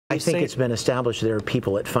I think it's been established there are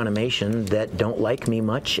people at Funimation that don't like me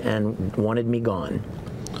much and wanted me gone.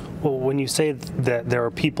 Well, when you say that there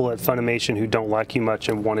are people at Funimation who don't like you much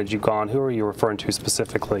and wanted you gone, who are you referring to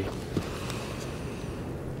specifically?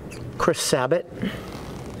 Chris Sabat.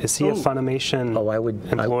 Is he a Funimation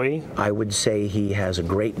employee? I would say he has a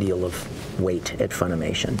great deal of weight at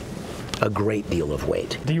Funimation. A great deal of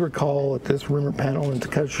weight. Do you recall at this rumor panel in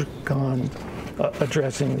TeposhiCon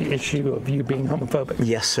addressing the issue of you being homophobic?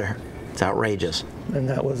 Yes, sir. It's outrageous. And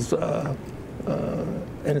that was, and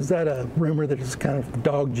is that a rumor that has kind of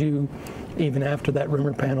dogged you even after that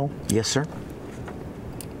rumor panel? Yes, sir.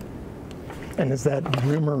 And is that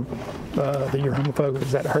rumor that you're homophobic,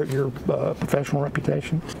 does that hurt your professional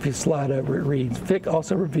reputation? If you slide over, it reads, Vic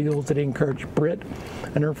also reveals that he encouraged Britt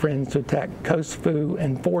and her friends to attack Kosfu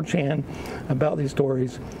and 4chan about these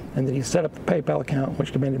stories, and that he set up a PayPal account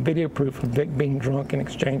which demanded video proof of Vic being drunk in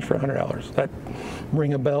exchange for $100. That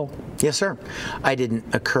ring a bell? Yes, sir. I didn't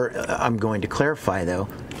I'm going to clarify, though.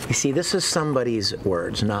 You see, this is somebody's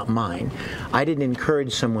words, not mine. I didn't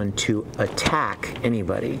encourage someone to attack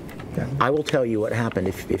anybody. Okay. I will tell you what happened,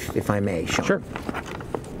 if I may, Sean. Sure.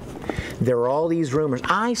 There are all these rumors.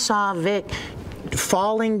 I saw Vic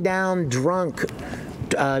falling down drunk,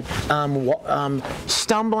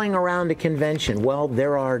 stumbling around a convention. Well,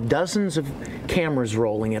 there are dozens of cameras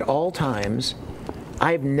rolling at all times.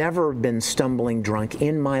 I've never been stumbling drunk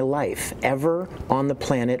in my life, ever on the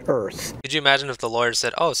planet Earth. Could you imagine if the lawyer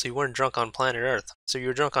said, oh, so you weren't drunk on planet Earth, so you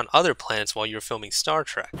were drunk on other planets while you were filming Star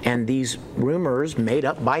Trek? And these rumors made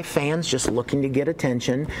up by fans just looking to get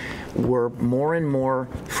attention were more and more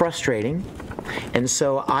frustrating. And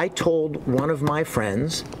so I told one of my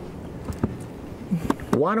friends,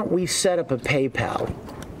 why don't we set up a PayPal,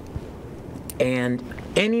 and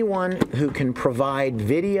anyone who can provide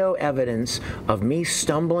video evidence of me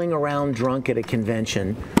stumbling around drunk at a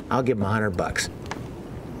convention, I'll give them $100.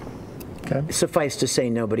 Okay. Suffice to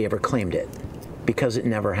say, nobody ever claimed it because it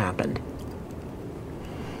never happened.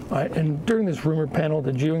 All right, and during this rumor panel,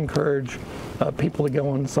 did you encourage people to go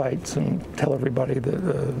on sites and tell everybody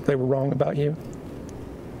that they were wrong about you?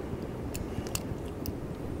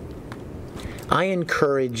 I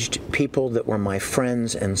encouraged people that were my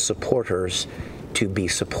friends and supporters to be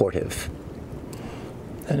supportive.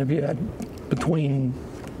 And have you had, between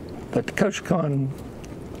the TeposhiCon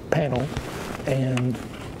panel and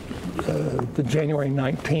the January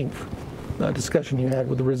 19th discussion you had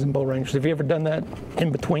with the Risen Bowl Rangers, have you ever done that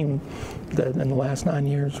in between in the last 9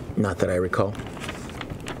 years? Not that I recall.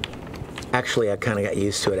 Actually, I kind of got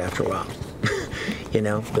used to it after a while. You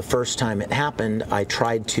know, the first time it happened, I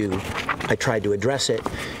tried to address it,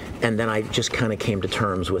 and then I just kind of came to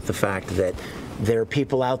terms with the fact that there are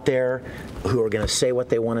people out there who are going to say what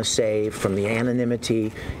they want to say from the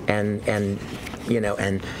anonymity and you know,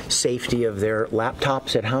 and safety of their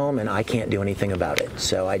laptops at home, and I can't do anything about it.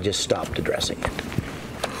 So I just stopped addressing it.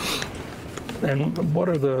 And what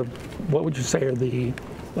would you say are the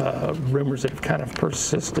rumors that have kind of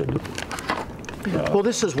persisted? Well,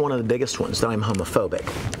 this is one of the biggest ones, that I'm homophobic.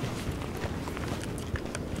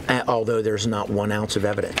 Although there's not 1 ounce of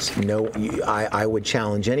evidence. No, I would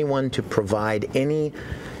challenge anyone to provide any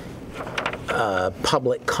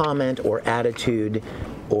public comment or attitude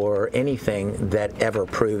or anything that ever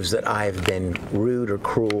proves that I've been rude or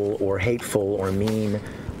cruel or hateful or mean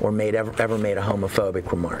or ever made a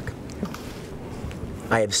homophobic remark.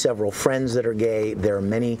 I have several friends that are gay. There are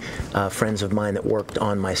many friends of mine that worked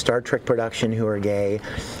on my Star Trek production who are gay.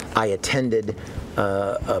 I attended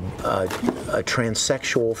a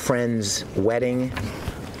transsexual friend's wedding.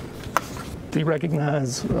 Do you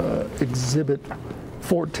recognize Exhibit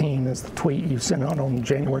 14 as the tweet you sent out on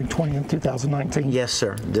January 20th, 2019? Yes,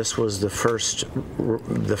 sir. This was the first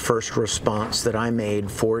response that I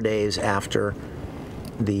made 4 days after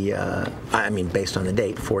the, I mean, based on the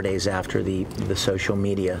date, 4 days after the social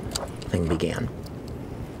media thing began.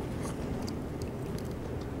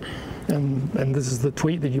 And this is the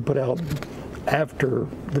tweet that you put out after,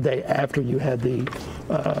 the day after you had the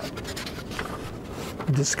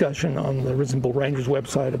discussion on the Risen Bull Rangers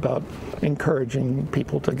website about encouraging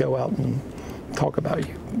people to go out and talk about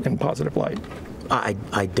you in positive light. I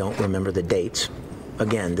don't remember the dates.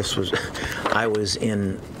 Again, I was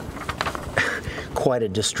in quite a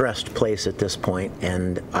distressed place at this point,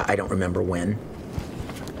 and I don't remember when.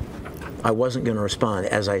 I wasn't going to respond.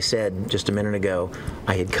 As I said just a minute ago,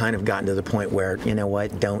 I had kind of gotten to the point where, you know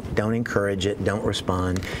what, don't encourage it, don't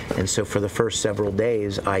respond. And so for the first several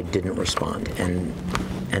days, I didn't respond. And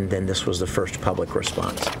then this was the first public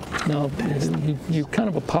response. Now, you kind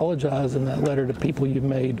of apologize in that letter to people you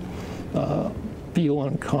made feel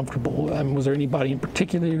uncomfortable? Was there anybody in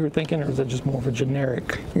particular you were thinking, or is it just more of a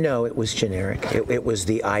generic? No, it was generic. It was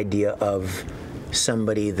the idea of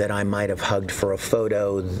somebody that I might have hugged for a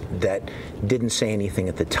photo that didn't say anything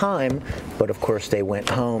at the time, but of course they went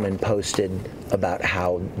home and posted about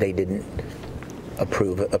how they didn't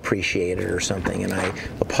appreciate it or something, and I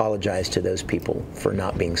apologize to those people for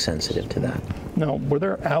not being sensitive to that. Now, were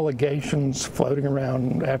there allegations floating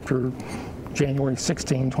around after January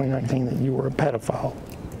 16, 2019 that you were a pedophile?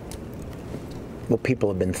 Well, people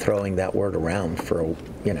have been throwing that word around for,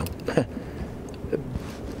 you know,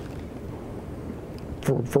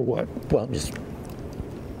 For what? well, just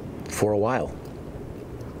for a while.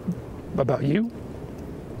 About you?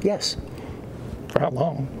 Yes. For how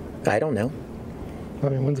long? I don't know. I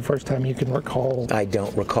mean, when's the first time you can recall? I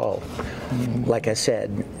don't recall. Like I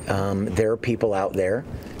said, there are people out there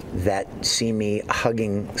that see me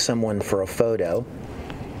hugging someone for a photo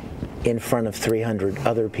in front of 300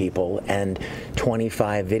 other people and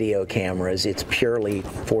 25 video cameras. It's purely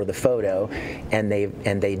for the photo, and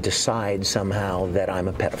they decide somehow that I'm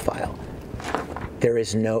a pedophile. There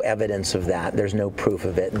is no evidence of that. There's no proof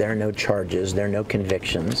of it. There are no charges. There are no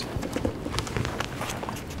convictions.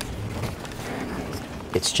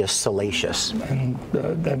 It's just salacious. And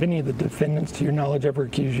have any of the defendants, to your knowledge, ever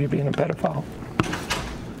accused you of being a pedophile?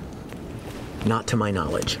 Not to my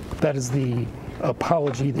knowledge. That is the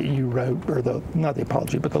apology that you wrote, or not the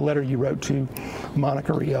apology, but the letter you wrote to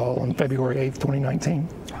Monica Rial on February 8th, 2019.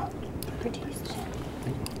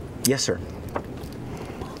 Yes, sir.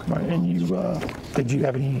 Right, and did you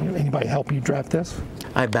have anybody help you draft this?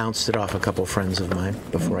 I bounced it off a couple friends of mine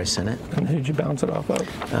before I sent it. And who'd you bounce it off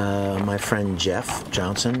of? My friend Jeff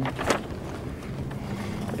Johnson.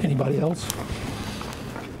 Anybody else?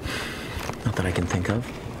 Not that I can think of.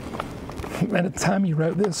 At the time you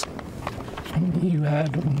wrote this, you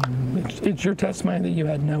had, it's your testimony that you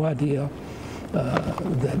had no idea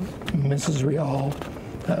that Mrs. Rial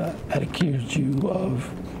had accused you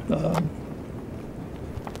of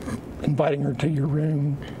inviting her to your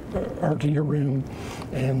room,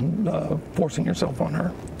 and forcing yourself on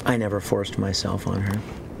her. I never forced myself on her.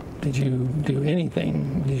 Did you do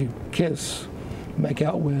anything? Did you kiss, make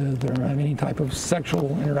out with, or have any type of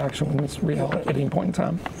sexual interaction with Mrs. Rial at any point in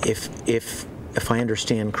time? If I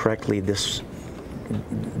understand correctly, this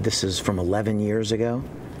is from 11 years ago,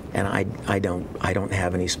 and I don't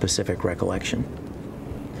have any specific recollection.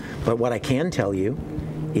 But what I can tell you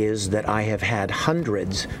is that I have had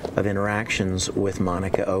hundreds of interactions with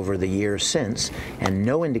Monica over the years since, and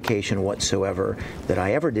no indication whatsoever that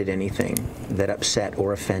I ever did anything that upset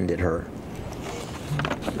or offended her.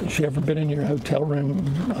 Has she ever been in your hotel room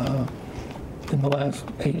in the last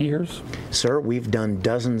 8 years? Sir, we've done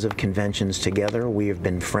dozens of conventions together. We have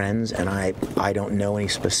been friends, and I don't know any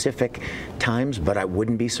specific times, but I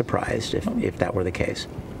wouldn't be surprised if that were the case.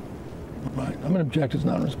 Right. I'm going to object as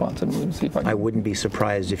non-responsive. Let me see if I can. I wouldn't be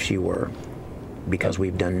surprised if she were, because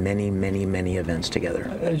we've done many, many, many events together.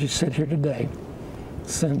 As you sit here today,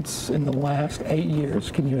 since in the last 8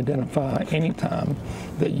 years, can you identify any time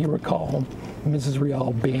that you recall Mrs.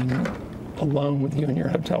 Rial being alone with you in your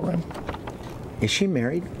hotel room? Is she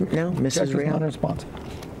married now, Mrs. Rial? Non-responsive.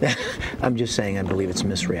 I'm just saying I believe it's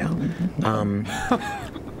Miss Rial.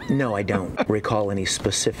 No, I don't recall any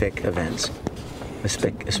specific events,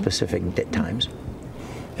 specific times.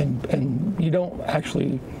 And you don't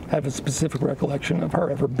actually have a specific recollection of her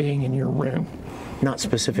ever being in your room? Not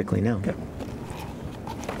specifically, no. Okay.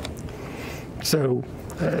 So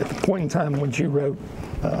at the point in time when you wrote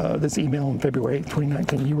this email in February 8,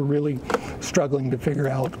 2019, you were really struggling to figure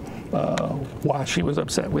out why she was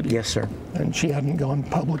upset with you. Yes, sir. And she hadn't gone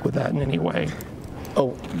public with that in any way.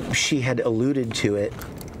 Oh, she had alluded to it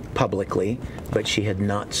publicly, but she had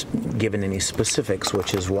not given any specifics,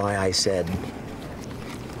 which is why I said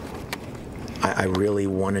I really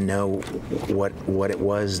want to know what it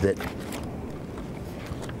was that,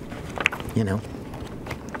 you know.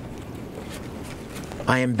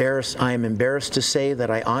 I am embarrassed to say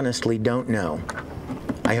that I honestly don't know.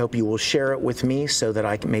 I hope you will share it with me so that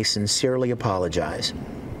I may sincerely apologize.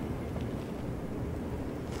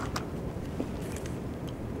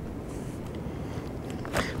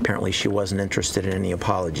 Apparently she wasn't interested in any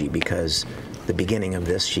apology, because the beginning of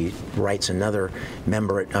this, she writes another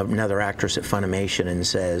actress at Funimation and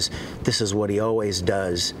says, "This is what he always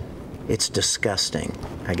does. It's disgusting."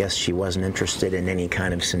 I guess she wasn't interested in any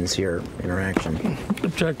kind of sincere interaction.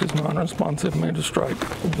 Object is non-responsive, made to strike.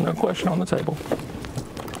 There's no question on the table.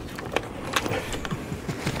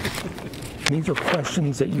 These are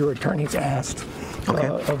questions that your attorneys asked Okay.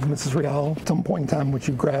 Of Mrs. Rial at some point in time, which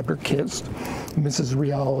you grabbed or kissed Mrs.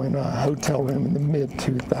 Rial in a hotel room in the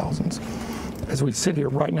mid-2000s. As we sit here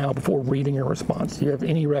right now before reading your response, do you have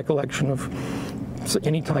any recollection of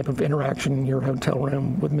any type of interaction in your hotel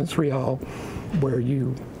room with Ms. Rial where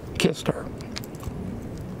you kissed her?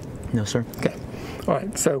 No, sir. Okay. All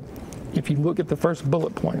right. So if you look at the first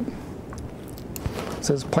bullet point, it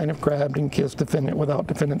says plaintiff grabbed and kissed defendant without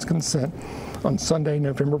defendant's consent on Sunday,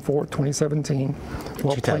 November 4th, 2017.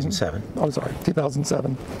 2007.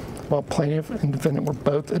 2007. While plaintiff and defendant were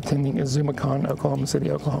both attending Izumacon, Oklahoma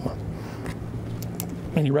City, Oklahoma.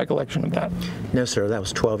 Any recollection of that? No, sir. That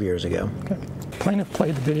was 12 years ago. Okay. Plaintiff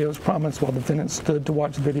played the video as promised while defendant stood to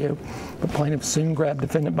watch the video. The plaintiff soon grabbed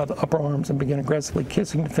defendant by the upper arms and began aggressively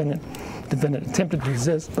kissing defendant. Defendant attempted to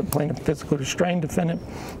resist, but plaintiff physically restrained defendant,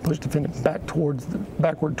 pushed defendant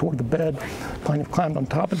backward toward the bed. Plaintiff climbed on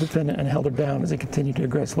top of defendant and held her down as he continued to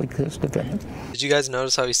aggressively kiss defendant. Did you guys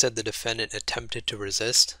notice how he said the defendant attempted to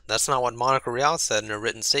resist? That's not what Monica Rial said in her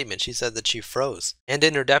written statement. She said that she froze. And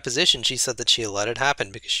in her deposition, she said that she let it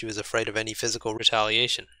happen because she was afraid of any physical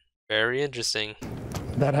retaliation. Very interesting.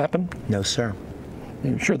 That happened? No, sir.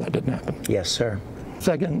 You're sure that didn't happen? Yes, sir.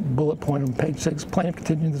 Second bullet point on page 6, plaintiff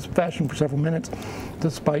continued in this fashion for several minutes,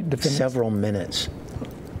 despite defendant's... Several minutes.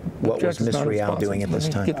 What was Ms. Rial doing at this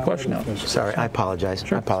time? Get the question out. Sorry, I apologize.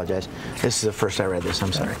 Sure. I apologize. This is the first I read this.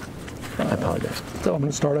 I'm sorry. I apologize. So I'm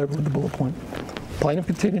going to start over with the bullet point. Plaintiff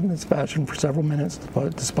continued in this fashion for several minutes,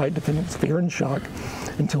 despite defendant's fear and shock,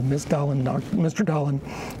 until Mr. Dolan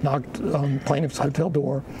knocked on plaintiff's hotel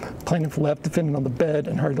door. Plaintiff left defendant on the bed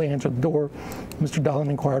and hurriedly answered the door. Mr.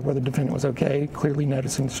 Dolan inquired whether defendant was okay, clearly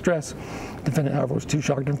noticing distress. Defendant, however, was too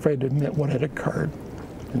shocked and afraid to admit what had occurred.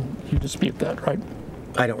 And you dispute that, right?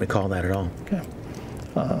 I don't recall that at all. Okay.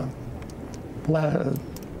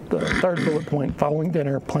 The third bullet point, following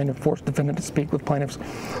dinner, plaintiff forced defendant to speak with plaintiff's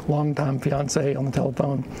longtime fiancée on the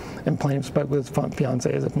telephone, and plaintiff spoke with his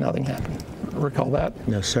fiancée as if nothing happened. Recall that?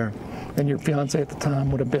 No, sir. And your fiancée at the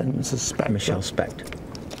time would have been Mrs. Specht. Michelle Specht.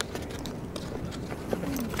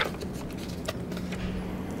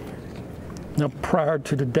 Now, prior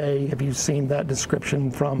to today, have you seen that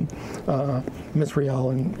description from Ms.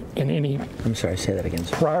 Rial in any... I'm sorry, say that again,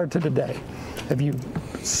 sir. Prior to today, have you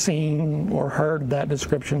seen or heard that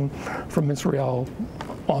description from Ms. Rial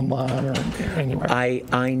online or anywhere?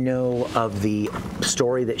 I know of the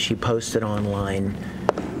story that she posted online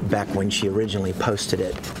back when she originally posted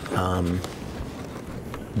it,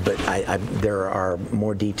 but there are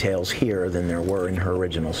more details here than there were in her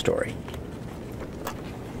original story.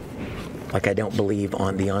 Like, I don't believe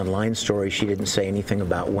on the online story she didn't say anything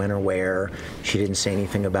about when or where. She didn't say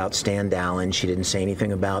anything about Stan Dallin. She didn't say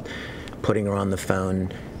anything about putting her on the phone.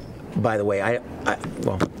 By the way,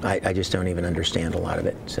 I just don't even understand a lot of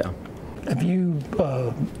it. So, have you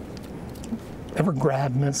ever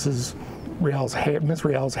grabbed Ms. Rial's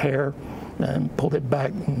hair and pulled it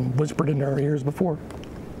back and whispered into her ears before?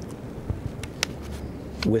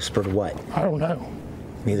 Whispered what? I don't know.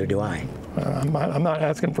 Neither do I. I'm not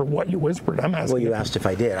asking for what you whispered. I'm asking. Well, you asked if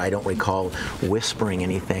I did. I don't recall whispering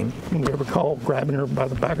anything. Do you recall grabbing her by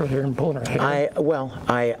the back of the hair and pulling her hair?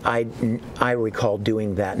 I recall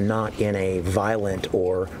doing that not in a violent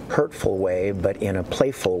or hurtful way, but in a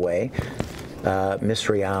playful way. Miss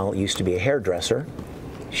Rial used to be a hairdresser.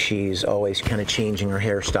 She's always kind of changing her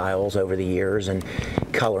hairstyles over the years and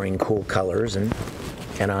coloring cool colors, and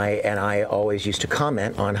I always used to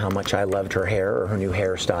comment on how much I loved her hair or her new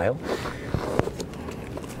hairstyle.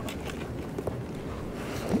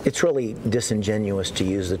 It's really disingenuous to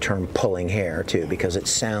use the term pulling hair, too, because it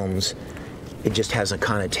just has a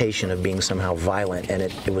connotation of being somehow violent, and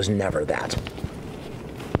it was never that.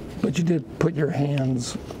 But you did put your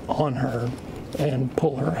hands on her and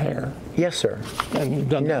pull her hair. Yes, sir. And you've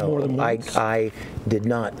done that more than once? I did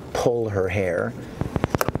not pull her hair.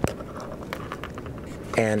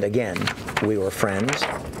 And again, we were friends.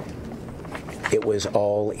 It was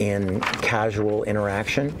all in casual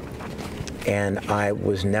interaction. And I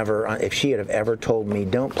was never, if she had ever told me,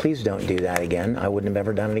 please don't do that again, I wouldn't have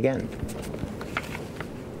ever done it again.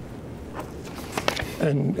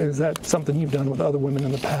 And is that something you've done with other women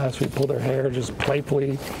in the past, where you pull their hair just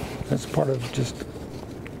playfully as part of just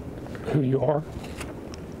who you are?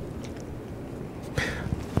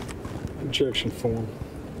 Objection form.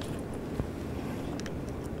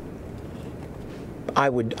 I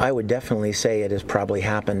would definitely say it has probably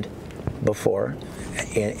happened before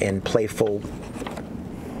in playful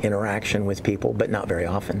interaction with people, but not very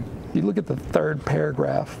often. You look at the third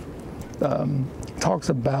paragraph, talks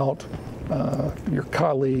about your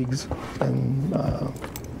colleagues and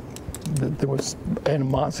that there was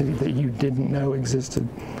animosity that you didn't know existed.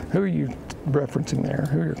 Who are you referencing there?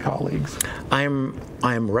 Who are your colleagues? I'm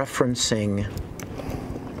referencing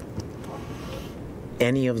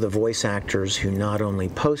any of the voice actors who not only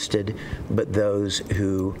posted, but those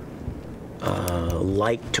who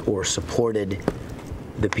liked or supported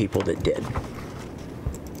the people that did.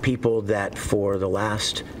 People that for the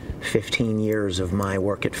last 15 years of my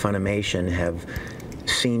work at Funimation have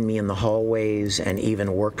seen me in the hallways and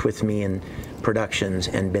even worked with me in productions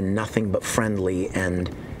and been nothing but friendly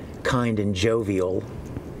and kind and jovial,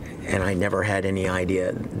 and I never had any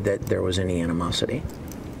idea that there was any animosity.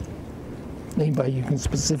 Anybody you can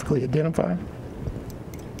specifically identify?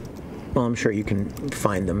 Well, I'm sure you can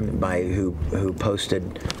find them by who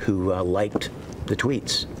posted, who liked the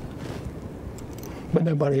tweets. But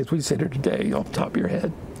nobody, as we sit here today, off the top of your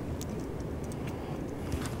head.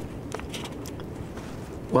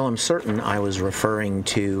 Well, I'm certain I was referring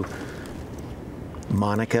to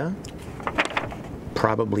Monica,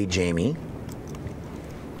 probably Jamie,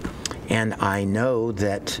 and I know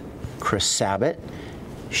that Chris Sabat,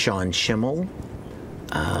 Sean Schimmel,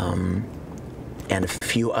 and a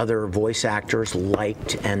few other voice actors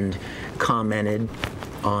liked and commented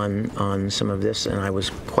on some of this, and I was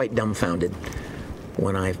quite dumbfounded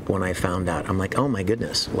when I found out. I'm like, oh my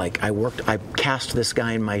goodness! Like I cast this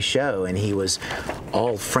guy in my show, and he was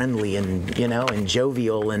all friendly and and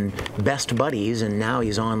jovial and best buddies, and now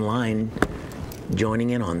he's online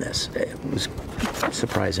joining in on this. It was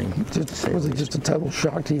surprising. Was it just a total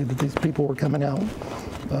shock to you that these people were coming out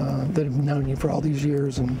that have known you for all these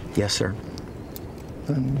years and? Yes, sir.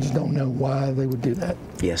 And just don't know why they would do that?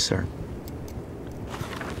 Yes, sir.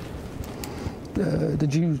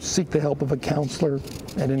 Did you seek the help of a counselor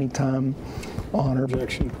at any time on or?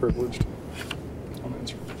 Objection, privileged. I'll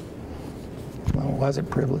answer. Well, why is it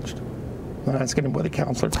privileged? I'm asking him what the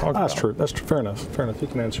counselor talked about. That's true. That's true. Fair enough. Fair enough. You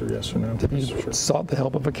can answer yes or no. Have you Sure. sought the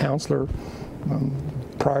help of a counselor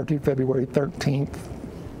prior to February 13th,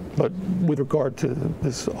 but with regard to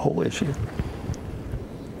this whole issue?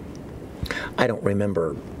 I don't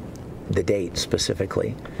remember the date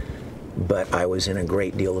specifically, but I was in a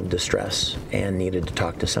great deal of distress and needed to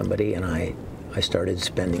talk to somebody, and I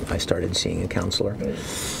started seeing a counselor.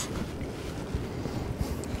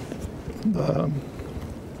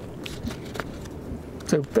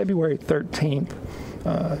 So February 13th,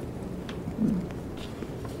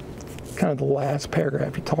 kind of the last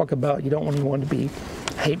paragraph, you talk about you don't want anyone to be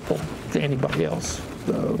hateful to anybody else.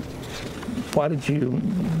 Why did you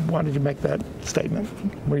make that statement?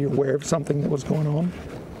 Were you aware of something that was going on?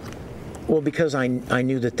 Well, because I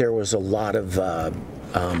knew that there was a lot of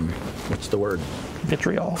what's the word?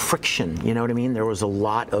 Vitriol. Friction. You know what I mean? There was a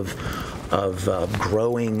lot of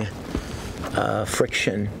growing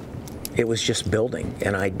friction. It was just building,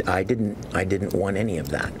 and I didn't want any of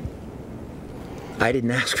that. I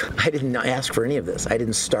didn't ask for any of this. I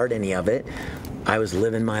didn't start any of it. I was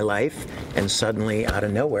living my life, and suddenly, out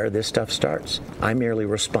of nowhere, this stuff starts. I merely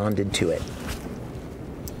responded to it.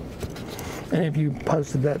 And have you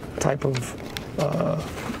posted that type of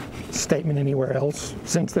statement anywhere else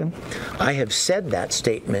since then? I have said that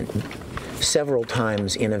statement several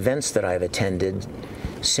times in events that I've attended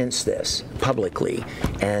since this publicly,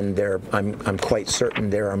 and I'm quite certain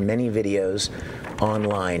there are many videos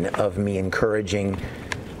online of me encouraging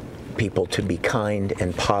people to be kind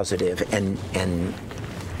and positive and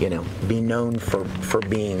be known for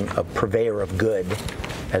being a purveyor of good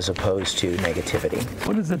as opposed to negativity.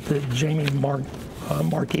 What is it that Jamie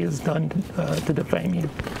Marchi has done to defame you?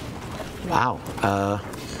 Wow.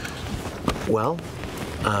 Well,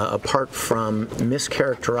 apart from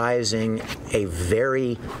mischaracterizing a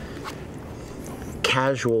very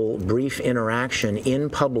casual, brief interaction in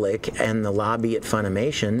public and the lobby at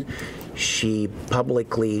Funimation, she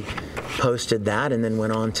publicly posted that and then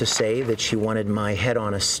went on to say that she wanted my head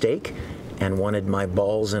on a stake and wanted my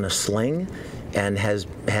balls in a sling, and has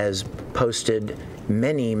posted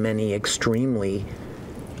many, many extremely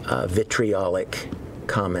vitriolic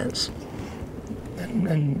comments.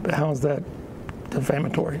 And how is that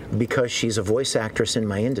defamatory? Because she's a voice actress in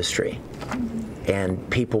my industry, and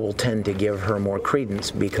people will tend to give her more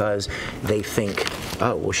credence because they think,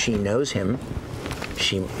 oh, well, she knows him.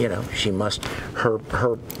 She must,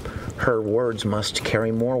 her words must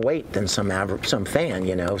carry more weight than some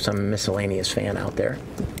fan, some miscellaneous fan out there.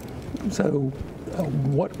 So,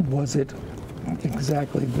 what was it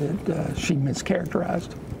exactly that she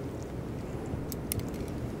mischaracterized?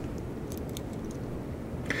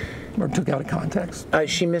 Or took out of context?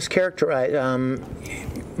 She mischaracterized.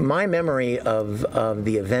 my memory of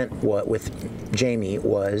the event with Jamie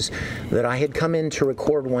was that I had come in to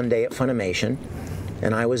record one day at Funimation,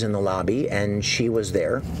 and I was in the lobby, and she was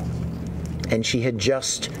there, and she had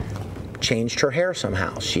just changed her hair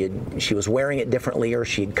somehow. She was wearing it differently, or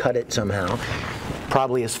she had cut it somehow,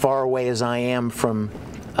 probably as far away as I am from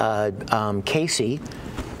Casey.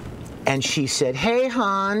 And she said, "Hey,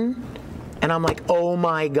 hon," and I'm like, "Oh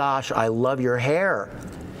my gosh, I love your hair."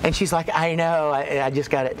 And she's like, "I know, I just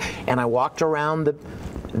got it." And I walked around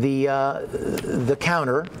the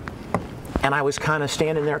counter, and I was kind of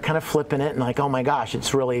standing there, kind of flipping it, and like, "Oh my gosh,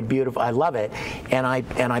 it's really beautiful. I love it." And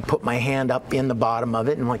I put my hand up in the bottom of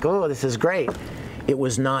it, and I'm like, "Oh, this is great." It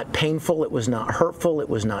was not painful. It was not hurtful. It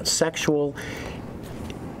was not sexual.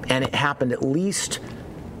 And it happened at least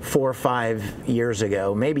 4 or 5 years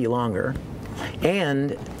ago, maybe longer.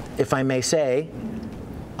 And if I may say,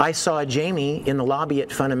 I saw Jamie in the lobby at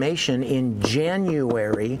Funimation in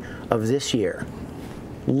January of this year,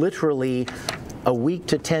 literally a week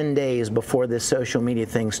to 10 days before this social media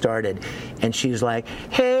thing started. And she's like,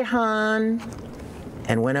 "Hey, hon,"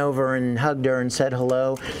 and went over and hugged her and said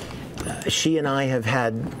hello. She and I have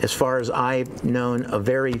had, as far as I've known, a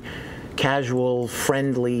very casual,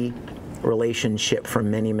 friendly relationship for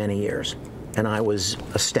many, many years. And I was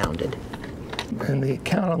astounded. And the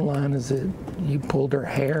account online is that you pulled her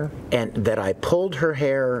hair? And that I pulled her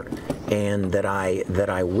hair, and that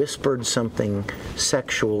I whispered something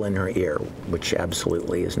sexual in her ear, which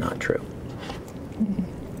absolutely is not true.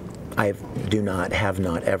 I have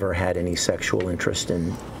not ever had any sexual interest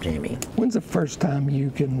in Jamie. When's the first time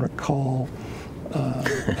you can recall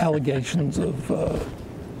allegations of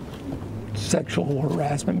sexual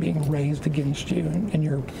harassment being raised against you in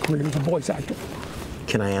your career as a voice actor?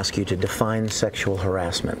 Can I ask you to define sexual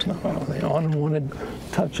harassment? The unwanted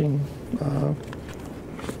touching.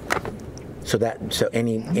 So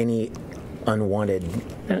any unwanted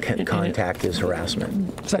contact is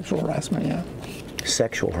harassment. Sexual harassment, yeah.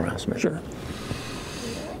 Sexual harassment. Sure.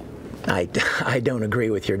 I don't agree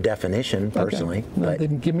with your definition personally. Okay. Well,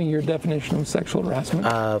 then give me your definition of sexual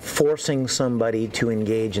harassment. Forcing somebody to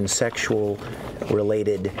engage in sexual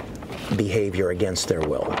related behavior against their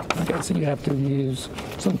will. Okay, so you have to use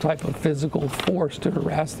some type of physical force to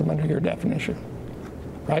harass them under your definition,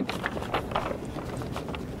 right?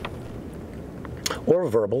 Or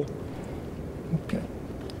verbal. Okay.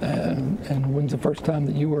 And when's the first time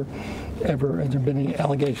that you were ever, has there been any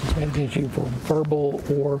allegations made against you for verbal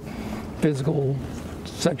or physical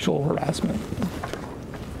sexual harassment?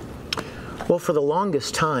 Well, for the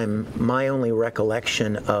longest time, my only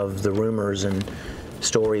recollection of the rumors and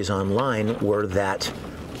stories online were that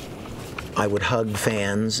I would hug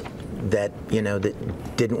fans that,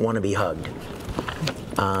 that didn't want to be hugged.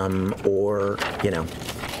 Or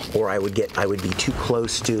I would be too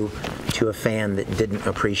close to a fan that didn't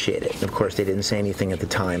appreciate it. And of course, they didn't say anything at the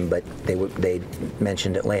time, but they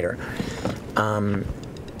mentioned it later.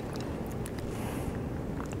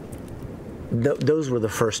 Those were the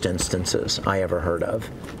first instances I ever heard of.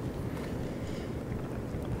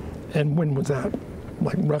 And when was that?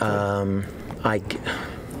 Like roughly?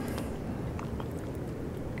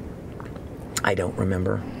 I don't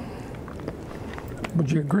remember. Would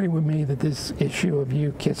you agree with me that this issue of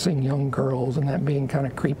you kissing young girls and that being kind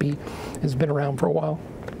of creepy has been around for a while?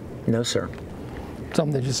 No, sir.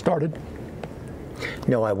 Something that just started?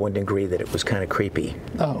 No, I wouldn't agree that it was kind of creepy,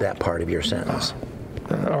 that part of your sentence.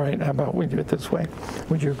 All right, how about we do it this way?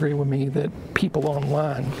 Would you agree with me that people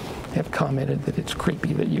online have commented that it's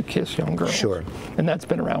creepy that you kiss young girls? Sure. And that's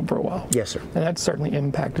been around for a while? Yes, sir. And that's certainly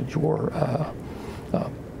impacted your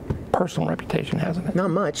personal reputation, hasn't it?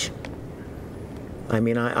 Not much. I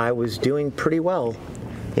mean, I was doing pretty well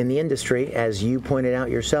in the industry, as you pointed out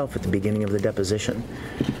yourself at the beginning of the deposition.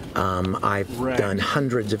 I've done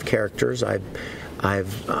hundreds of characters.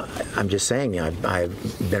 I'm just saying,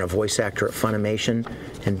 I've been a voice actor at Funimation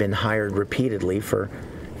and been hired repeatedly for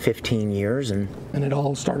 15 years. And it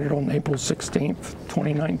all started on April 16th,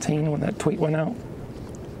 2019, when that tweet went out?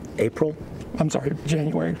 April? I'm sorry,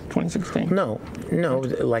 January 2016. No,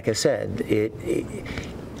 like I said,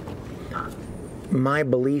 my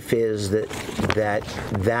belief is that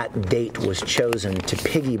date was chosen to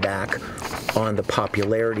piggyback on the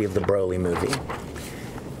popularity of the Broly movie.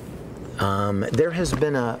 There has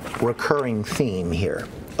been a recurring theme here.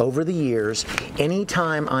 Over the years,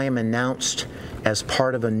 anytime I am announced as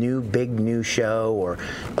part of a big new show or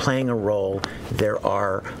playing a role, there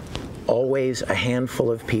are always a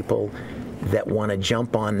handful of people that want to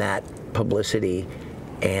jump on that publicity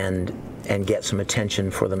and get some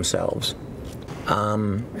attention for themselves.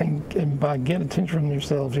 And by get attention from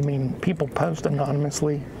yourselves, you mean people post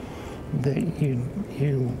anonymously that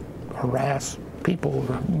you harass people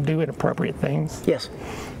or do inappropriate things? Yes.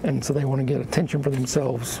 And so they want to get attention for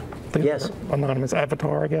themselves through Yes. their anonymous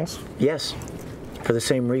avatar, I guess? Yes. For the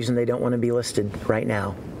same reason they don't want to be listed right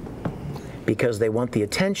now. Because they want the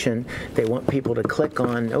attention, they want people to click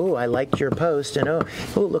on, oh, I liked your post, and oh,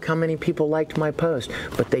 look how many people liked my post.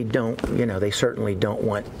 But they don't, they certainly don't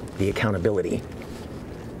want the accountability.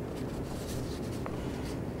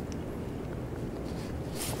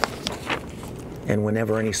 And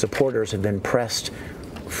whenever any supporters have been pressed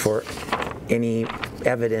for any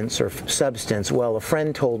evidence or substance, well, a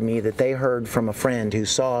friend told me that they heard from a friend who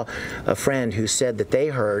saw a friend who said that they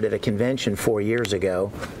heard at a convention 4 years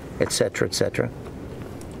ago, etc., etc.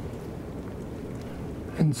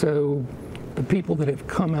 And so the people that have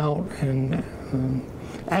come out and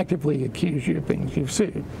actively accuse you of things, you've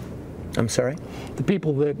sued. I'm sorry? The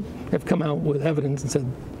people that have come out with evidence and said,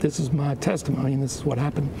 this is my testimony and this is what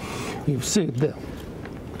happened, you've sued them.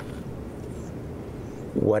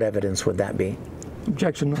 What evidence would that be?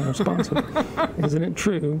 Objection non-responsive. Isn't it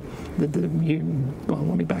true that well,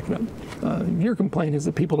 let me back it up. Your complaint is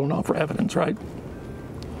that people don't offer evidence, right?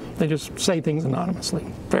 They just say things anonymously.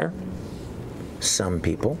 Fair? Some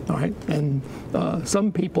people. All right. And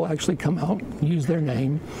some people actually come out, use their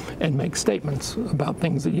name, and make statements about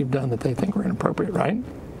things that you've done that they think are inappropriate, right?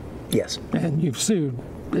 Yes. And you've sued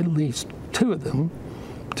at least two of them,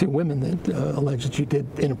 two women that allege that you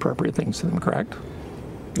did inappropriate things to them, correct?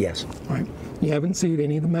 Yes. All right. You haven't sued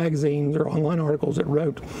any of the magazines or online articles that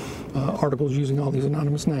wrote articles using all these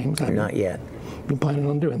anonymous names, have you? Not yet. You're planning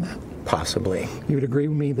on doing that? Possibly. You would agree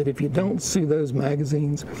with me that if you don't sue those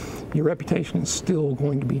magazines, your reputation is still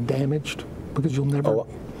going to be damaged because you'll never... Oh,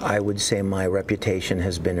 I would say my reputation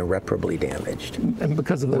has been irreparably damaged. And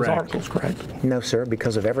because of those Correct. articles, correct? No, sir,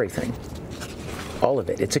 because of everything. All of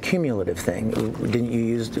it. It's a cumulative thing. Didn't you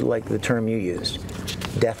use like the term you used?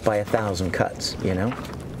 Death by 1,000 cuts,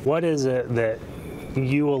 What is it that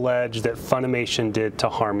you allege that Funimation did to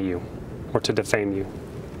harm you or to defame you?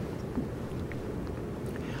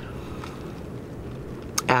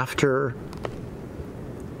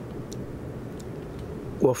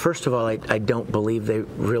 Well, first of all, I don't believe they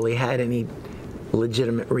really had any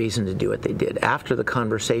legitimate reason to do what they did. After the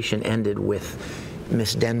conversation ended with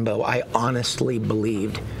Miss Denbo, I honestly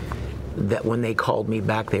believed that when they called me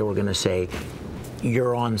back, they were going to say,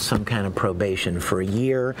 you're on some kind of probation for a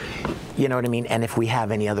year, you know what I mean? And if we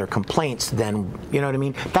have any other complaints, then, you know what I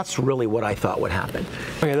mean? That's really what I thought would happen.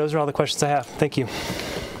 Okay, those are all the questions I have. Thank you.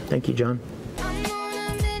 Thank you, John.